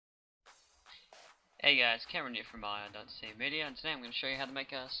Hey guys, Cameron here from ii.c Media, and today I'm going to show you how to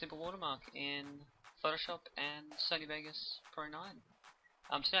make a simple watermark in Photoshop and Sony Vegas Pro 9.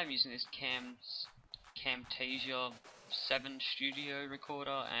 Today I'm using this Camtasia 7 studio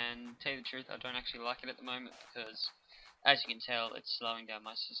recorder, and to tell you the truth, I don't actually like it at the moment because, as you can tell, it's slowing down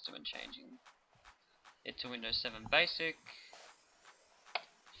my system and changing it to Windows 7 Basic.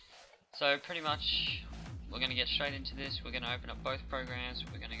 So pretty much, we're going to get straight into this. We're going to open up both programs.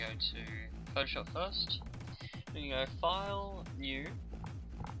 We're going to go to Photoshop first. We're going to go File, New,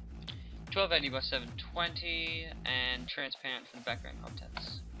 1280 by 720, and Transparent for the background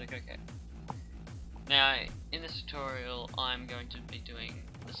contents. Click OK. Now, in this tutorial, I'm going to be doing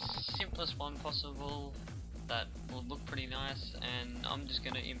the simplest one possible that will look pretty nice, and I'm just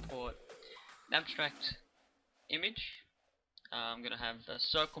going to import an abstract image. I'm going to have the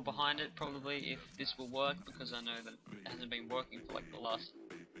circle behind it probably, if this will work, because I know that it hasn't been working for like the last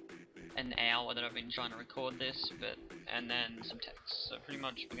an hour that I've been trying to record this, and then some text. So pretty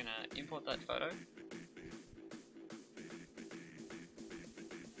much we're going to import that photo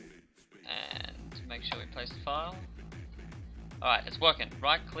and make sure we place the file. Alright, it's working.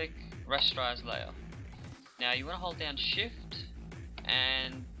 Right click, rasterize layer. Now you want to hold down shift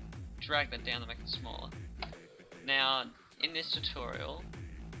and drag that down to make it smaller. Now in this tutorial,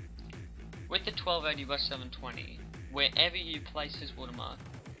 with the 1280 by 720, wherever you place this watermark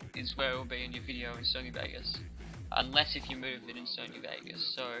is where it will be in your video in Sony Vegas, unless if you move it in Sony Vegas.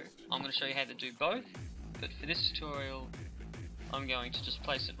 So I'm going to show you how to do both, but for this tutorial I'm going to just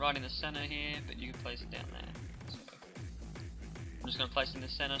place it right in the center here, but you can place it down there. So I'm just going to place it in the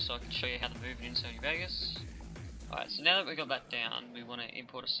center so I can show you how to move it in Sony Vegas. Alright, so now that we've got that down, we want to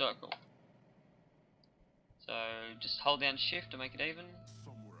import a circle. So just hold down shift to make it even,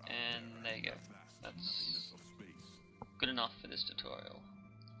 and there you go. That's good enough for this tutorial.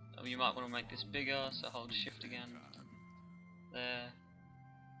 You might want to make this bigger, so hold shift again. There.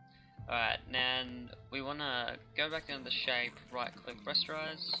 Alright, now we want to go back down to the shape, right click,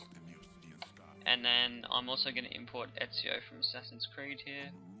 rasterize. And then I'm also going to import Ezio from Assassin's Creed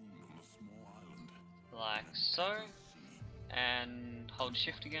here. Like so. And hold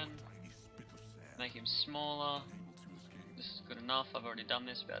shift again. Make him smaller. This is good enough. I've already done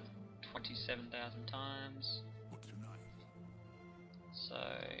this about 27,000 times. So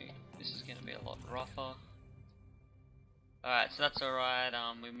this is going to be a lot rougher. Alright, so that's alright.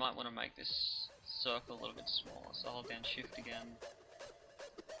 We might want to make this circle a little bit smaller. So hold down shift again.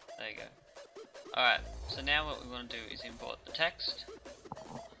 There you go. Alright, so now what we want to do is import the text.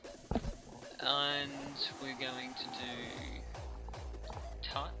 And we're going to do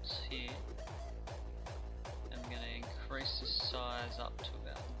tut here. I'm going to increase the size up to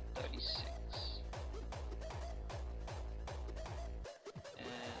about 36. And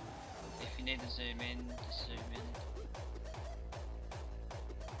if you need to zoom in, just zoom in.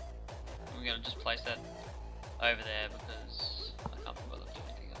 We're going to just place that over there because I can't be bothered to do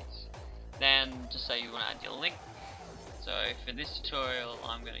anything else. Then just say you want to add your link. So for this tutorial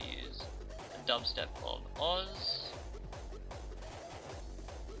I'm going to use a dubstep of Oz.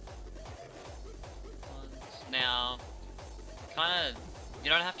 Now, you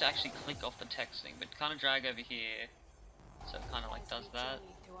don't have to actually click off the text thing, but kind of drag over here, so it kind of like does that.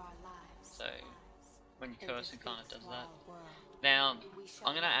 So when you curse, it kind of does that. Now,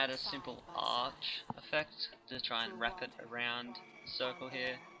 I'm going to add a simple arch effect to try and wrap it around the circle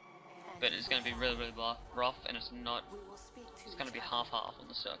here, but it's going to be really rough, and it's going to be half-half on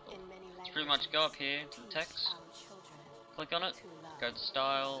the circle. So pretty much go up here to the text, click on it, go to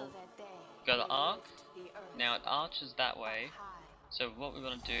style, go to arc. Now it arches that way, so what we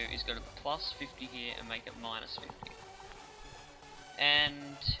want to do is go to plus 50 here and make it minus 50.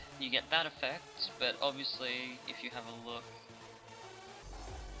 And you get that effect, but obviously if you have a look,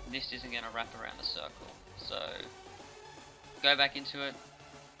 this isn't going to wrap around the circle. So go back into it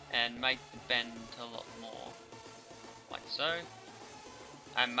and make the bend a lot more, like so.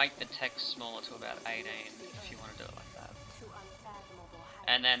 And make the text smaller to about 18 if you want to do it like that.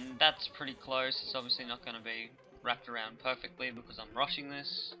 And then that's pretty close. It's obviously not going to be wrapped around perfectly because I'm rushing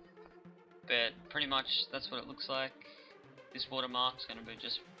this, but pretty much that's what it looks like. This watermark's going to be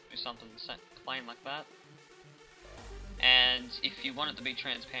just something plain like that. And if you want it to be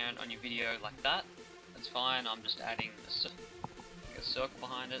transparent on your video like that, that's fine. I'm just adding a circle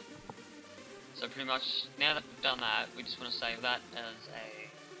behind it. So pretty much now that we've done that, we just want to save that as a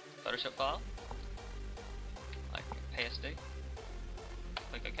Photoshop file, like PSD.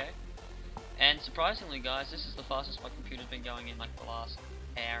 Click OK. And surprisingly guys, this is the fastest my computer's been going in like the last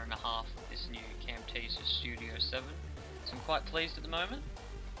hour and a half with this new Camtasia Studio 7. So I'm quite pleased at the moment.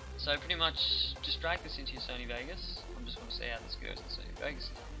 So pretty much just drag this into your Sony Vegas. I'm just going to see how this goes in Sony Vegas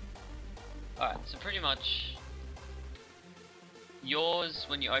now. Alright, so pretty much yours,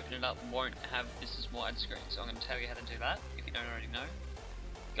 when you open it up, won't have this as widescreen, so I'm going to tell you how to do that if you don't already know.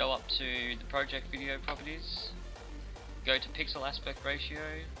 Go up to the project video properties, go to pixel aspect ratio,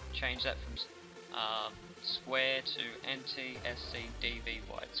 change that from square to NTSC DV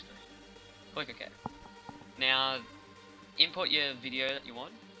widescreen. Click OK. Now import your video that you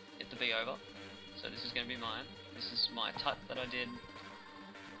want it to be over. So this is going to be mine. This is my tut that I did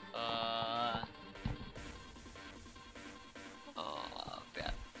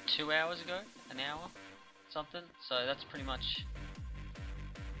about 2 hours ago, an hour, something. So that's pretty much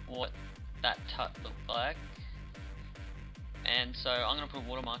what that tut looked like. And so I'm going to put a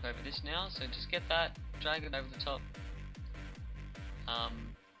watermark over this now, so just get that, drag it over the top,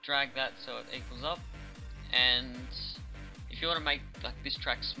 drag that so it equals up, and if you want to make like this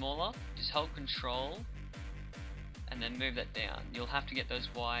track smaller, just hold control and then move that down. You'll have to get those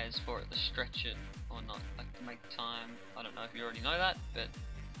wires for it to stretch it or not, like to make time. I don't know if you already know that, but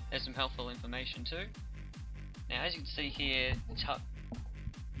there's some helpful information too. Now as you can see here, the tut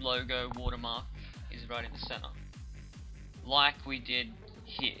logo watermark is right in the center, like we did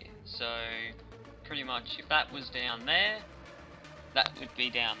here. So pretty much if that was down there, that would be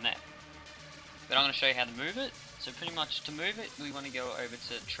down there. But I'm going to show you how to move it. So pretty much to move it, we want to go over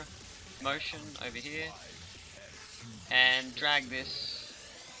to motion over here and drag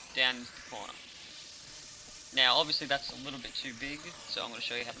this down into the corner. Now obviously that's a little bit too big, so I'm going to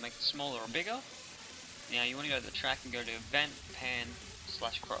show you how to make it smaller or bigger. Now you want to go to the track and go to event, pan,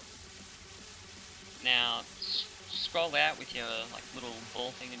 / crop. Now scroll out with your like little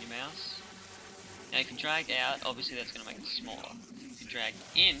ball thing in your mouse. Now if you drag out, obviously that's going to make it smaller. If you drag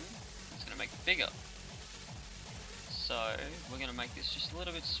in, it's going to make it bigger. So we're going to make this just a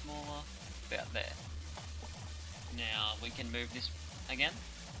little bit smaller, about there. Now we can move this again.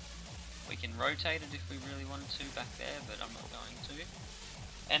 We can rotate it if we really wanted to back there, but I'm not going to.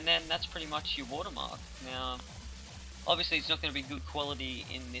 And then that's pretty much your watermark. Now obviously it's not going to be good quality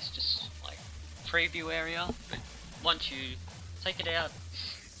in this just like preview area, but once you take it out,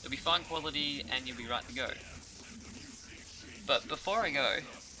 it'll be fine quality and you'll be right to go. But before I go,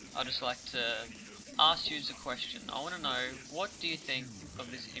 I'd just like to ask you a question. I want to know, what do you think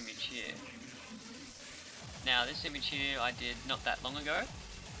of this image here? Now this image here I did not that long ago.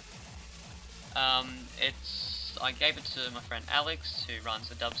 I gave it to my friend Alex, who runs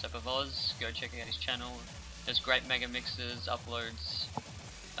the Dubstep of Oz. Go check out his channel. Does great mega mixes, uploads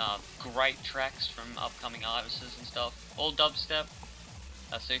great tracks from upcoming artists and stuff, all dubstep.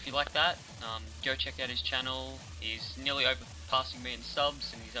 So if you like that, go check out his channel. He's nearly overpassing me in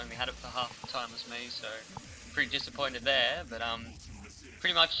subs, and he's only had it for half the time as me, so pretty disappointed there. But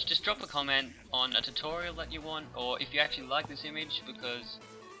pretty much just drop a comment on a tutorial that you want, or if you actually like this image, because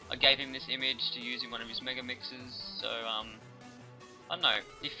I gave him this image to use in one of his mega mixes. So I don't know,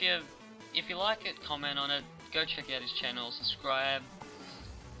 if you like it, comment on it, go check out his channel, subscribe.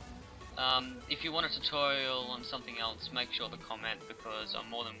 If you want a tutorial on something else, make sure to comment, because I'm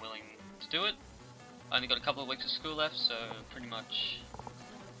more than willing to do it. I only got a couple of weeks of school left, so I'm pretty much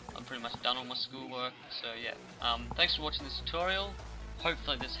done all my schoolwork. So yeah, thanks for watching this tutorial.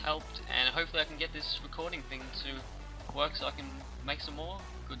 Hopefully this helped, and hopefully I can get this recording thing to work so I can make some more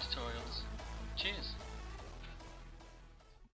good tutorials. Cheers.